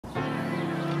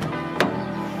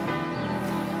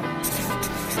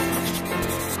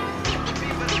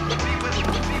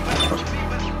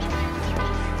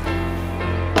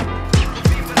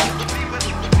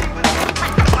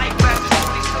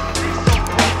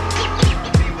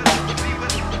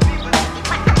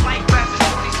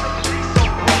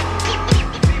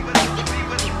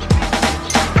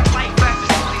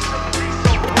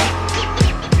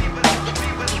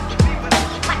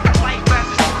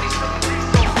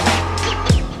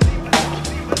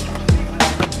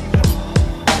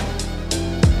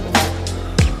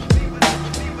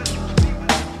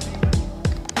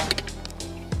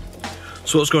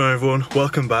So what's going on everyone,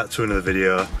 welcome back to another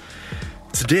video.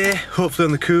 Today, hopefully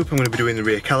on the coupe, I'm going to be doing the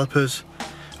rear calipers,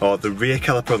 or the rear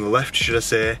caliper on the left should I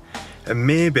say, and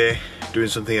maybe doing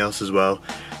something else as well.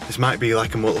 This might be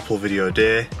like a multiple video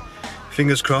day.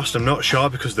 Fingers crossed, I'm not sure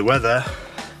because the weather,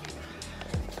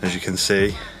 as you can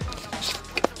see,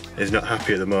 is not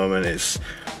happy at the moment. It's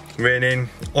raining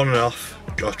on and off,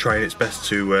 or trying its best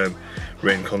to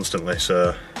rain constantly,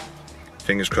 so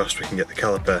fingers crossed we can get the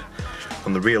caliper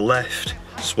on the rear left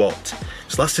swapped.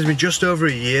 It's lasted me just over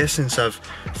a year since I've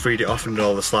freed it off and done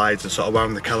all the slides and sort of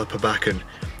wound the caliper back and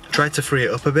tried to free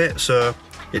it up a bit, so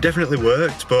it definitely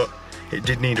worked, but it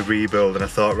did need a rebuild, and I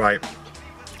thought, right,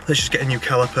 let's just get a new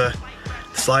caliper.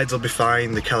 The slides will be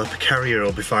fine, the caliper carrier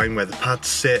will be fine where the pads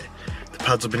sit, the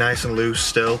pads will be nice and loose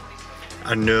still.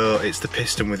 I know it's the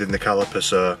piston within the caliper,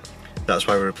 so that's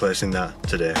why we're replacing that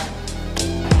today.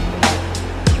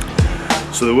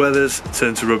 So the weather's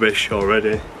turned to rubbish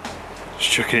already,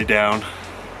 just chucking it down,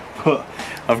 but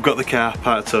I've got the car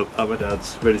parked up at my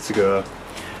dad's, ready to go,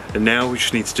 and now we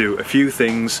just need to do a few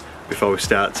things before we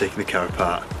start taking the car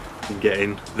apart and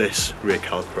getting this rear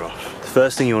caliper off. The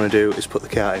first thing you want to do is put the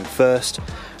car in first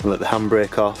and let the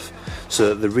handbrake off so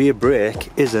that the rear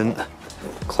brake isn't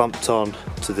clamped on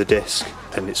to the disc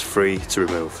and it's free to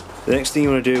remove. The next thing you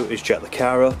want to do is jack the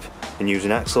car up and use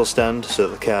an axle stand so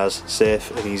that the car's safe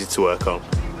and easy to work on.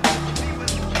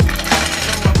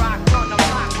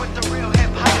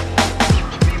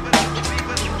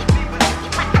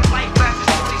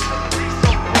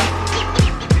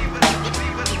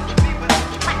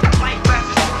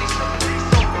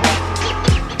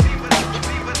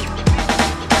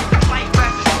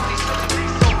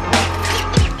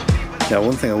 Now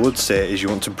one thing I would say is you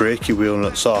want to break your wheel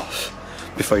nuts off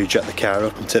before you jack the car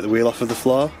up and take the wheel off of the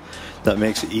floor. That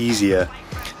makes it easier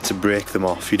to break them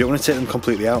off. You don't want to take them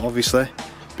completely out obviously,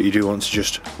 but you do want to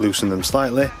just loosen them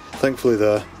slightly. Thankfully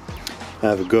though, I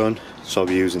have a gun, so I'll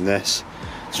be using this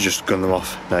to just gun them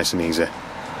off nice and easy.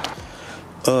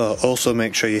 Oh, also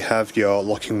make sure you have your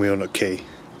locking wheel nut key.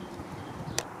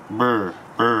 Brr,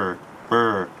 brr,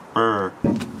 brr, brr.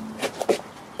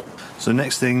 So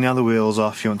next thing, now the wheel's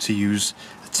off, you want to use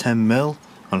a 10mm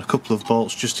on a couple of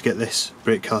bolts just to get this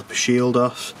brake caliper shield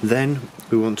off. Then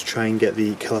we want to try and get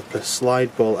the caliper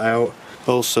slide bolt out.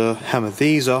 Also hammer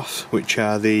these off, which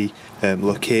are the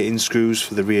locating screws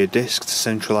for the rear disc to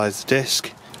centralise the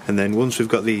disc. And then once we've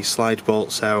got the slide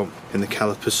bolts out and the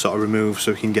calipers sort of removed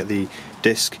so we can get the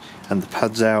disc and the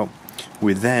pads out,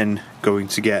 we're then going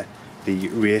to get the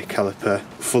rear caliper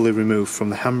fully removed from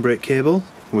the handbrake cable.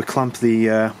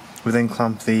 We then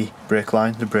clamp the brake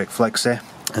line, the brake flexi,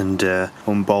 and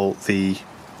unbolt the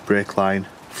brake line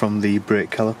from the brake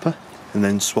caliper and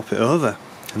then swap it over,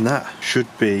 and that should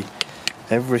be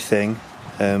everything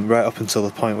right up until the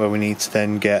point where we need to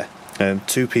then get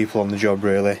two people on the job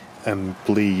really and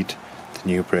bleed the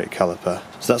new brake caliper.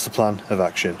 So that's the plan of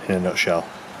action in a nutshell.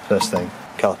 First thing,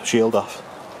 caliper shield off.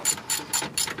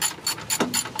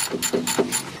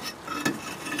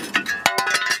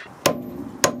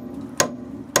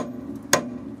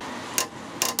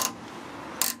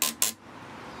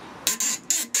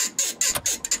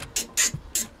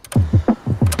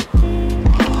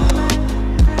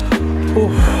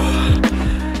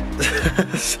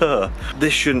 So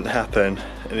this shouldn't happen,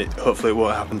 and hopefully it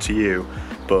won't happen to you,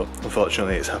 but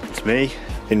unfortunately it's happened to me.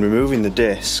 In removing the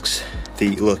discs,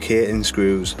 the locating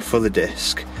screws for the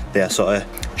disc, they are sort of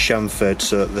chamfered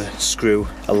so that the screw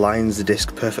aligns the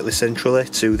disc perfectly centrally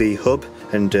to the hub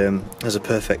and has a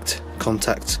perfect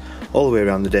contact all the way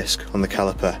around the disc on the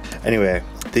caliper. Anyway,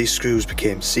 these screws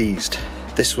became seized.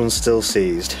 This one's still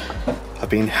seized. I've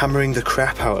been hammering the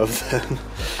crap out of them,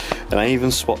 and I even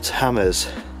swapped hammers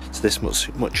to this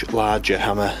much larger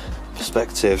hammer.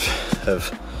 Perspective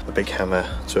of a big hammer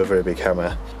to a very big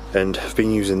hammer, and I've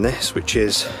been using this, which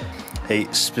is a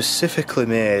specifically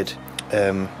made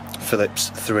Phillips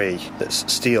 3 that's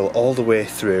steel all the way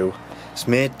through. It's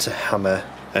made to hammer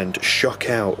and shock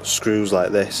out screws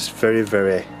like this. It's very,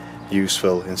 very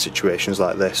useful in situations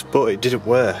like this, but it didn't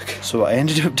work. So what I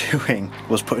ended up doing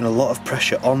was putting a lot of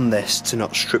pressure on this to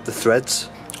not strip the threads,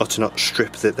 or to not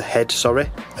strip the head, sorry,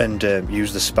 and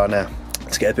use the spanner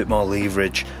to get a bit more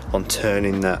leverage on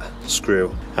turning that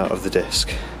screw out of the disc,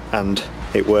 and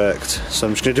it worked. So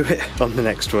I'm just going to do it on the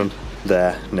next one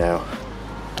there now.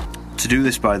 To do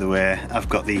this, by the way, I've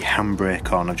got the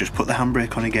handbrake on. I've just put the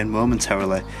handbrake on again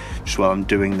momentarily just while I'm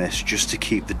doing this, just to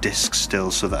keep the disc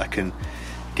still so that I can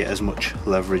get as much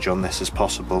leverage on this as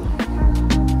possible.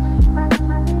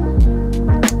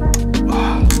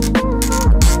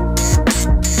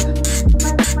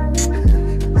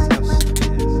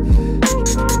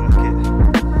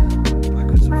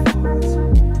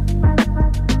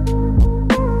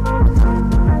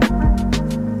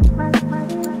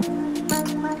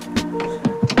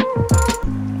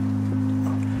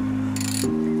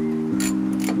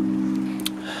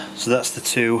 So that's the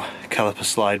two caliper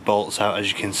slide bolts out.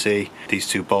 As you can see, these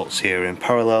two bolts here are in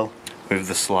parallel with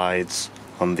the slides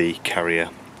on the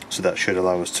carrier. So that should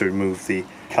allow us to remove the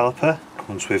caliper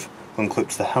once we've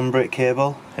unclipped the handbrake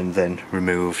cable and then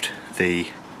removed the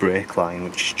brake line,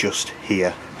 which is just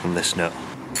here on this nut.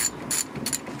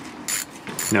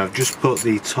 Now I've just put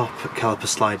the top caliper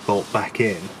slide bolt back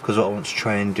in because what I want to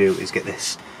try and do is get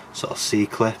this sort of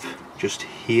C-clip just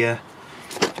here,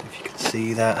 if you can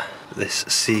see that. This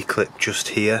C-clip just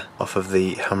here off of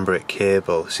the handbrake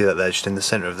cable. See that there just in the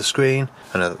centre of the screen?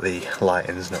 I know that the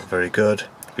lighting's not very good,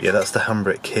 but yeah, that's the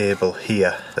handbrake cable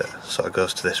here that sort of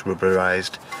goes to this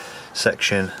rubberized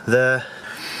section there.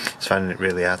 It's finding it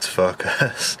really hard to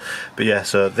focus. But yeah,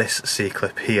 so this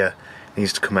C-clip here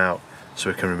needs to come out so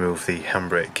we can remove the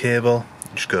handbrake cable.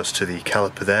 It just goes to the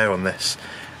caliper there on this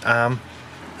arm,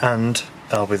 and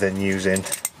I'll be then using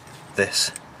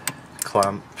this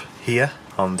clamp here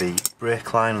on the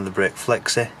brake line on the brake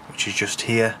flexi, which is just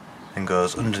here and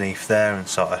goes underneath there and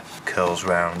sort of curls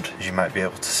round, as you might be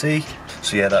able to see.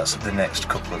 So yeah, that's the next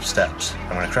couple of steps.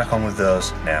 I'm going to crack on with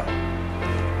those now.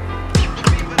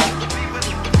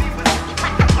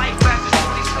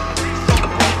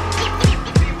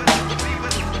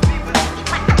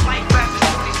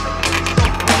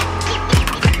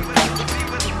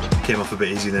 Came off a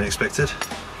bit easier than expected.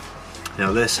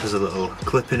 Now this has a little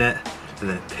clip in it and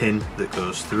then a pin that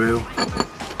goes through.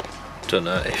 Don't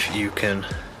know if you can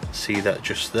see that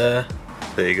just there.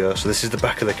 There you go. So this is the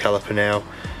back of the caliper now.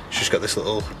 It's just got this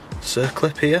little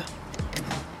circlip here.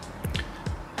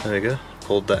 There we go.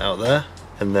 Pulled that out there.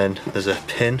 And then there's a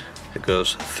pin that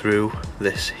goes through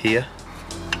this here.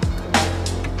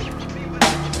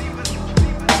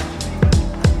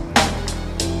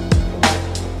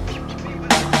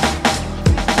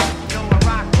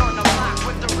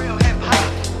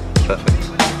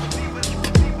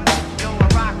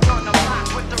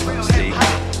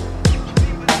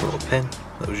 Pin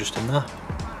that was just in there.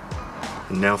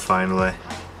 And now finally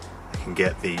I can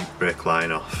get the brake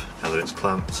line off now that it's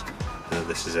clamped and that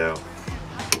this is out.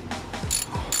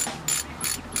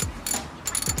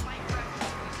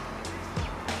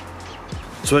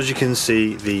 So as you can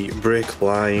see, the brake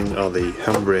line, or the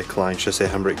handbrake line, should I say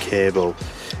handbrake cable,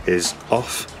 is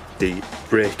off. The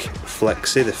brake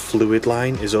flexi, the fluid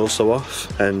line, is also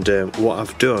off, and what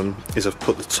I've done is I've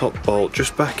put the top bolt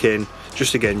just back in,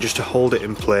 just to hold it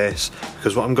in place,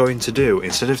 because what I'm going to do,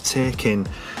 instead of taking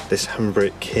this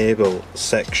handbrake cable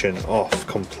section off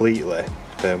completely,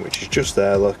 which is just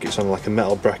there, look, it's on like a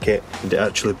metal bracket, and it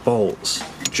actually bolts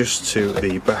just to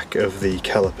the back of the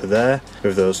caliper there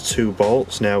with those two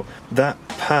bolts. Now that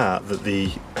part that the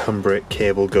handbrake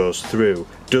cable goes through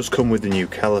does come with the new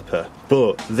caliper,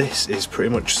 but this is pretty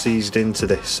much seized into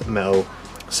this metal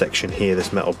section here,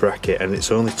 this metal bracket, and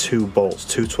it's only two bolts,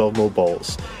 two 12mm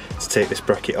bolts to take this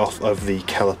bracket off of the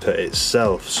caliper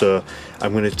itself. So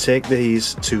I'm going to take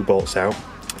these two bolts out,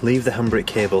 leave the handbrake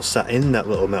cable sat in that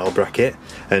little metal bracket,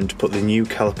 and put the new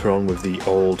caliper on with the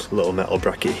old little metal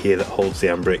bracket here that holds the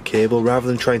handbrake cable, rather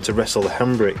than trying to wrestle the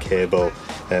handbrake cable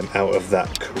out of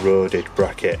that corroded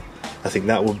bracket. I think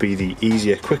that would be the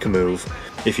easier, quicker move.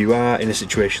 If you are in a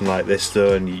situation like this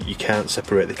though, and you can't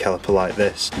separate the caliper like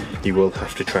this, you will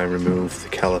have to try and remove the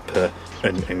caliper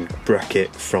and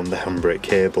bracket from the handbrake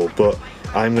cable. But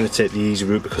I'm going to take the easy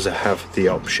route because I have the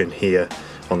option here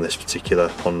on this particular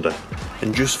Honda.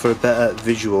 And just for a better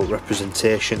visual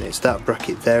representation, it's that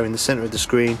bracket there in the centre of the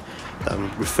screen that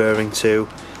I'm referring to.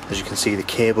 As you can see, the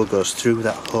cable goes through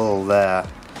that hole there,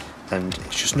 and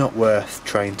it's just not worth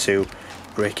trying to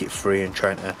break it free and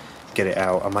trying to get it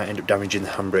out. I might end up damaging the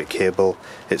handbrake cable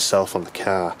itself on the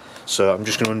car. So I'm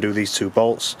just going to undo these two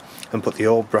bolts and put the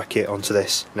old bracket onto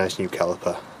this nice new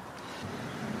caliper.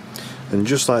 And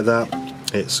just like that,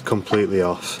 it's completely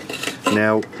off.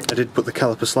 Now, I did put the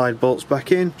caliper slide bolts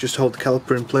back in just to hold the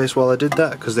caliper in place while I did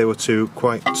that, because they were two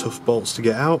quite tough bolts to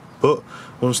get out, but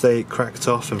once they cracked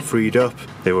off and freed up,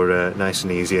 they were nice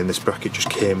and easy, and this bracket just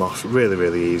came off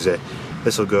really easy.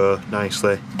 This will go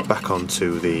nicely back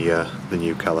onto the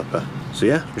new caliper. So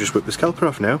yeah, we'll just whip this caliper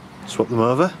off now, swap them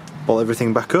over, bolt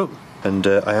everything back up, and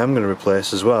I am going to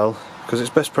replace as well, because it's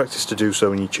best practice to do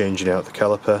so when you're changing out the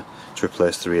caliper, to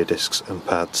replace the rear discs and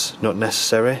pads. Not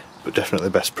necessary, but definitely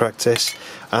best practice,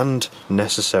 and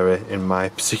necessary in my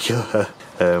particular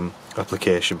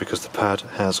application, because the pad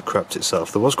has crapped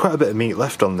itself. There was quite a bit of meat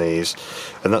left on these,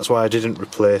 and that's why I didn't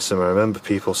replace them. I remember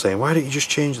people saying, why don't you just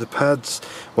change the pads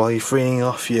while you're freeing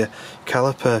off your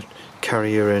caliper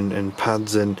carrier and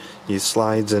pads and your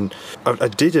slides? And I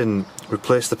didn't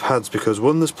replace the pads because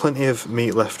one, there's plenty of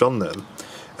meat left on them,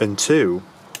 and two,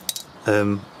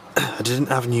 I didn't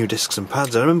have new discs and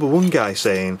pads. I remember one guy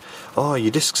saying, oh,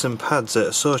 your discs and pads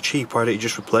are so cheap, why don't you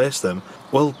just replace them?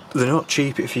 Well, they're not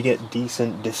cheap if you get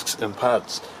decent discs and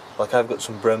pads. Like, I've got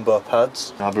some Brembo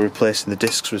pads. I'll be replacing the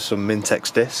discs with some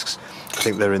Mintex discs. I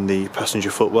think they're in the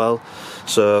passenger footwell.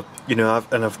 So, you know,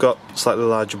 I've got slightly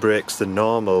larger brakes than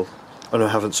normal. Oh no, I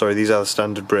haven't, sorry, these are the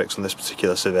standard brakes on this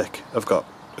particular Civic. I've got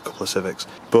a couple of Civics.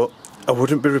 But I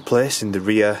wouldn't be replacing the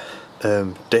rear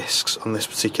discs on this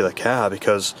particular car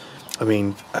because, I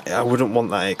mean, I wouldn't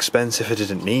want that expense if I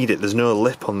didn't need it. There's no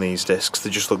lip on these discs, they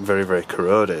just look very, very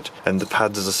corroded. And the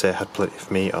pads, as I say, had plenty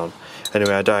of meat on.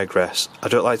 Anyway, I digress. I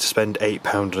don't like to spend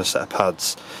 £8 on a set of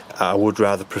pads. I would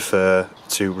rather prefer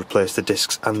to replace the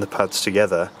discs and the pads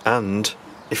together, and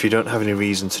if you don't have any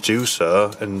reason to do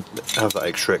so and have that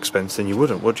extra expense, then you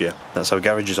wouldn't, would you? That's how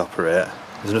garages operate.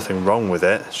 There's nothing wrong with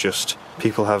it, it's just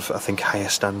people have, I think, higher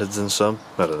standards than some.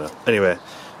 I don't know. Anyway,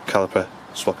 caliper,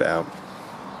 swap it out.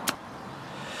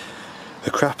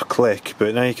 A crap click,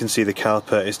 but now you can see the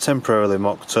caliper is temporarily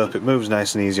mocked up. It moves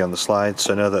nice and easy on the slide,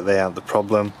 so I know that they aren't the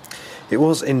problem. It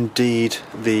was indeed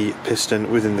the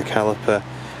piston within the caliper,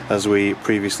 as we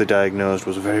previously diagnosed,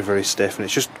 was very, very stiff, and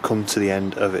it's just come to the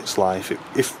end of its life.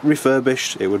 If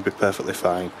refurbished, it would be perfectly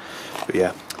fine. But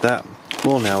yeah, that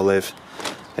will now live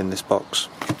in this box,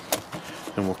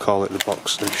 and we'll call it the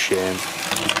box of shame.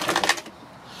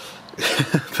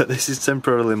 But this is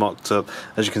temporarily mocked up.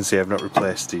 As you can see, I've not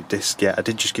replaced the disc yet. I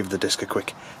did just give the disc a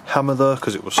quick hammer though,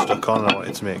 because it was stuck on, and I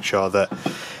wanted to make sure that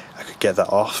I could get that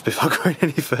off before going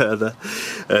any further.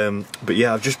 But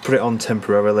yeah, I've just put it on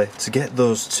temporarily to get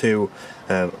those two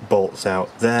bolts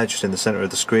out there, just in the centre of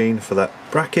the screen for that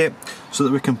bracket, so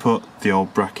that we can put the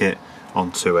old bracket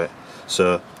onto it.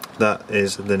 So that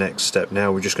is the next step.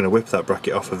 Now we're just going to whip that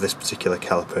bracket off of this particular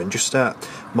caliper and just start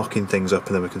mocking things up,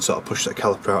 and then we can sort of push that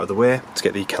caliper out of the way to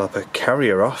get the caliper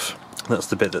carrier off. That's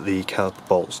the bit that the caliper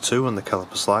bolts to and the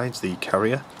caliper slides, the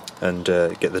carrier, and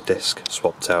get the disc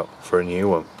swapped out for a new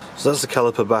one. So that's the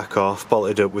caliper back off,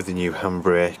 bolted up with the new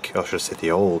handbrake, or should I say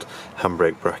the old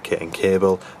handbrake bracket and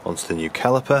cable, onto the new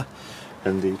caliper.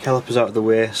 And the caliper's out of the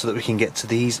way so that we can get to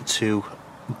these two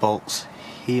bolts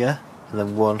here, and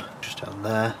then one just down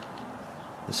there,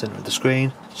 the centre of the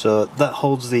screen. So that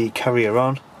holds the carrier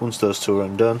on. Once those two are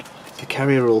undone, the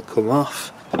carrier will come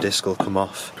off, the disc will come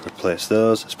off to replace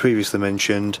those, as previously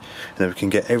mentioned, and then we can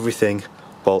get everything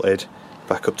bolted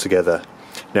back up together.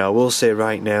 Now I will say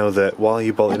right now that while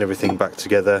you're bolting everything back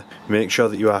together, make sure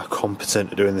that you are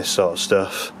competent at doing this sort of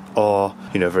stuff, or,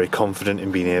 you know, very confident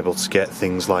in being able to get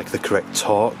things like the correct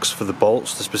torques for the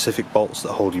bolts, the specific bolts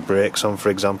that hold your brakes on, for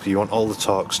example. You want all the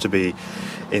torques to be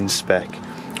in spec,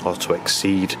 or to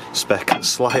exceed spec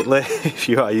slightly. If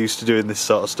you are used to doing this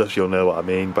sort of stuff, you'll know what I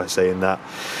mean by saying that.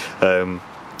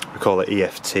 We call it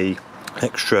EFT,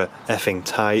 extra effing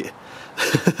tight,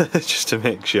 just to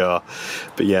make sure.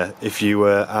 But yeah, if you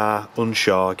are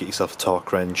unsure, get yourself a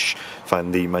torque wrench,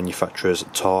 find the manufacturer's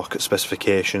torque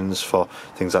specifications for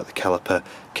things like the caliper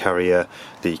carrier,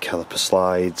 the caliper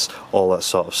slides, all that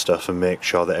sort of stuff, and make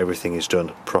sure that everything is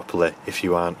done properly if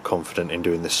you aren't confident in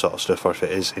doing this sort of stuff, or if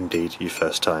it is indeed your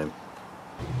first time.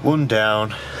 One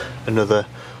down, another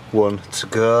one to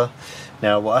go.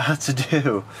 Now what I had to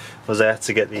do was I had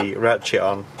to get the ratchet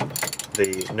on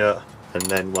the nut, and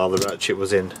then while the ratchet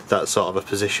was in that sort of a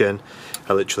position,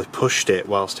 I literally pushed it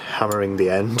whilst hammering the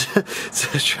end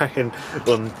to try and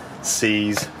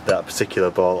unseize that particular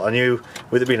bolt. I knew,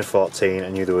 with it being a 14, I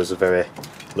knew there was a very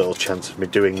little chance of me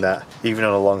doing that, even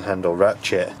on a long handle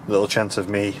ratchet, little chance of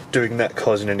me doing that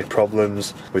causing any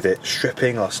problems with it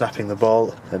stripping or snapping the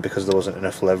bolt, and because there wasn't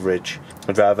enough leverage.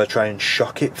 I'd rather try and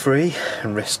shock it free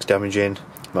and risk damaging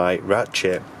my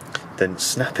ratchet than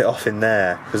snap it off in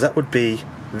there, because that would be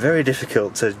very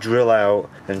difficult to drill out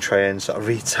and try and sort of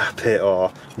re-tap it,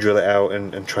 or drill it out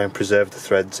and try and preserve the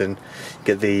threads and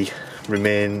get the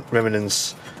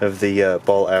remnants of the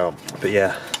bolt out. But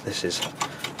yeah, this is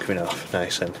coming off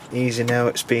nice and easy now.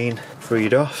 It's been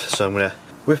freed off, so I'm going to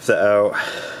whip that out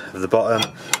of the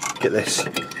bottom, get this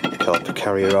caliper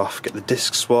carrier off, get the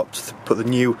disc swapped, put the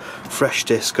new fresh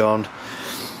disc on,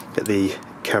 get the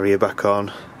carrier back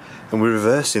on, and we're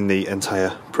reversing the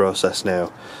entire process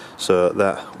now. So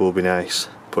that will be nice,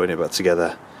 putting it back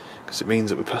together, because it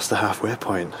means that we're past the halfway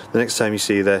point. The next time you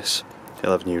see this,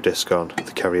 it'll have a new disc on,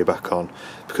 the carrier back on,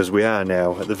 because we are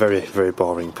now at the very, very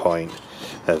boring point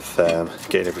of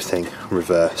getting everything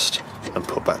reversed and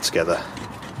put back together.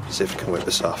 See if we can whip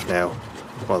this off now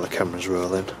while the camera's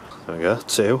rolling. There we go,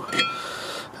 two,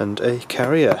 and a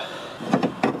carrier.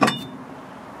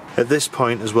 At this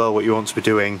point as well, what you want to be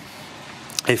doing,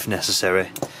 if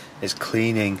necessary, is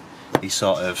cleaning these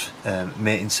sort of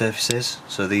mating surfaces.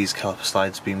 So these caliper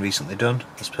slides have been recently done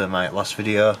as per my last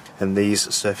video, and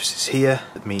these surfaces here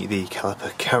meet the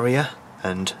caliper carrier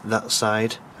and that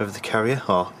side of the carrier,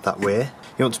 or that way.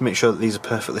 You want to make sure that these are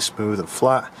perfectly smooth and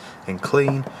flat and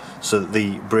clean, so that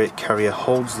the brake carrier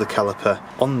holds the caliper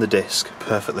on the disc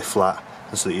perfectly flat,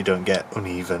 and so that you don't get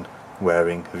uneven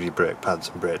wearing of your brake pads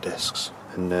and brake discs.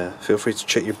 And feel free to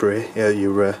check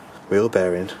your wheel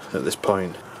bearing at this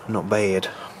point. Not bad.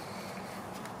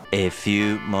 A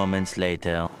few moments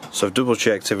later. So I've double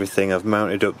checked everything, I've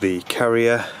mounted up the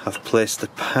carrier, I've placed the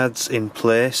pads in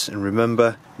place, and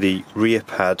remember the rear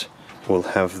pad will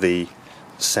have the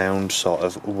sound sort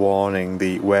of warning,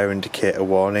 the wear indicator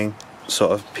warning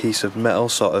sort of piece of metal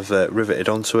sort of riveted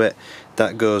onto it.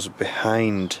 That goes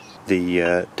behind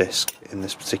the disc in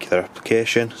this particular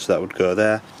application, so that would go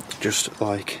there, just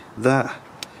like that.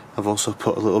 I've also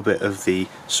put a little bit of the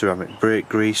ceramic brake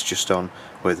grease just on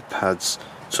where the pads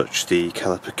touch the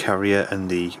caliper carrier and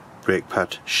the brake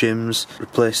pad shims.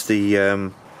 Replace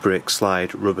the brake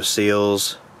slide rubber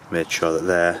seals, made sure that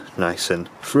they're nice and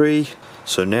free.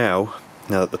 So now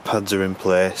that the pads are in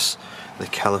place, the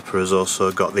caliper has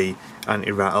also got the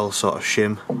anti-rattle sort of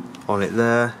shim on it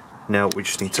there. Now we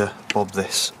just need to bob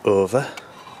this over.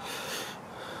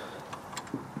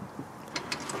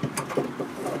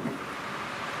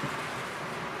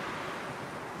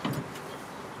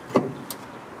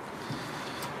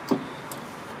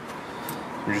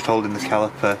 We're just holding the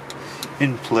caliper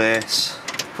in place,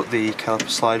 put the caliper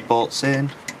slide bolts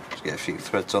in, just get a few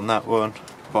threads on that one,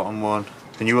 bottom one,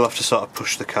 and you will have to sort of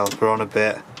push the caliper on a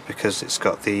bit because it's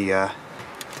got the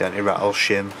anti-rattle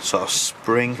shim sort of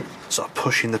spring, sort of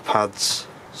pushing the pads,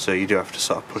 so you do have to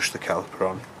sort of push the caliper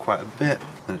on quite a bit.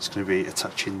 And it's going to be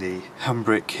attaching the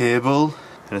handbrake cable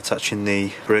and attaching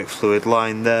the brake fluid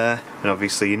line there, and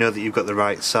obviously you know that you've got the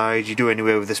right side. You do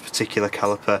anyway with this particular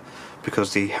caliper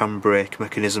because the handbrake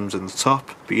mechanism's in the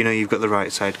top, but you know you've got the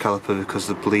right side caliper because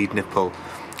the bleed nipple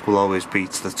will always be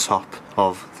to the top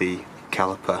of the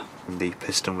caliper and the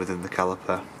piston within the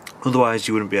caliper. Otherwise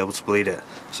you wouldn't be able to bleed it.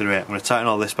 So anyway, I'm going to tighten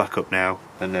all this back up now,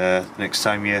 and next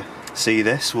time you see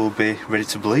this we'll be ready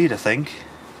to bleed, I think.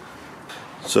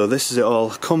 So this is it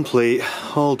all complete,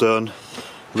 all done,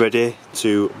 ready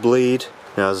to bleed.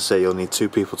 Now as I say, you'll need two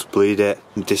people to bleed it.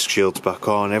 The disc shield's back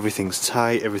on, everything's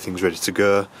tight, everything's ready to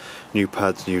go. New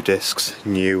pads, new discs,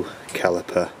 new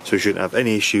caliper. So we shouldn't have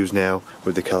any issues now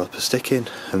with the caliper sticking,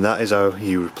 and that is how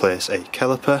you replace a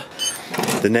caliper.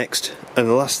 The next and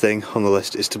the last thing on the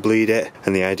list is to bleed it,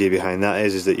 and the idea behind that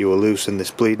is that you will loosen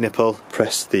this bleed nipple,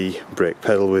 press the brake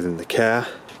pedal within the car,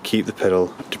 keep the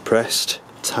pedal depressed,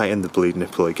 tighten the bleed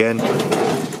nipple again,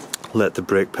 let the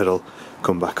brake pedal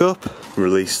come back up,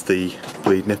 release the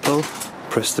bleed nipple,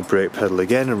 press the brake pedal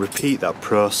again, and repeat that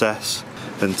process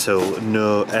until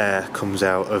no air comes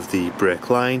out of the brake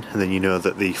line, and then you know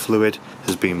that the fluid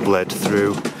has been bled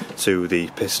through to the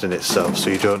piston itself, so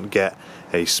you don't get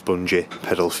a spongy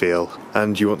pedal feel.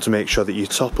 And you want to make sure that you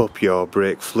top up your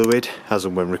brake fluid as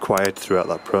and when required throughout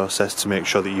that process to make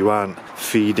sure that you aren't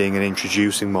feeding and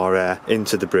introducing more air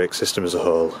into the brake system as a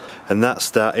whole. And that's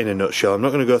that in a nutshell. I'm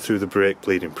not going to go through the brake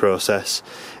bleeding process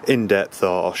in depth,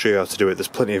 or I'll show you how to do it. There's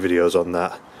plenty of videos on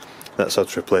that. That's how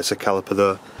to replace a caliper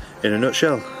though, in a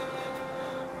nutshell.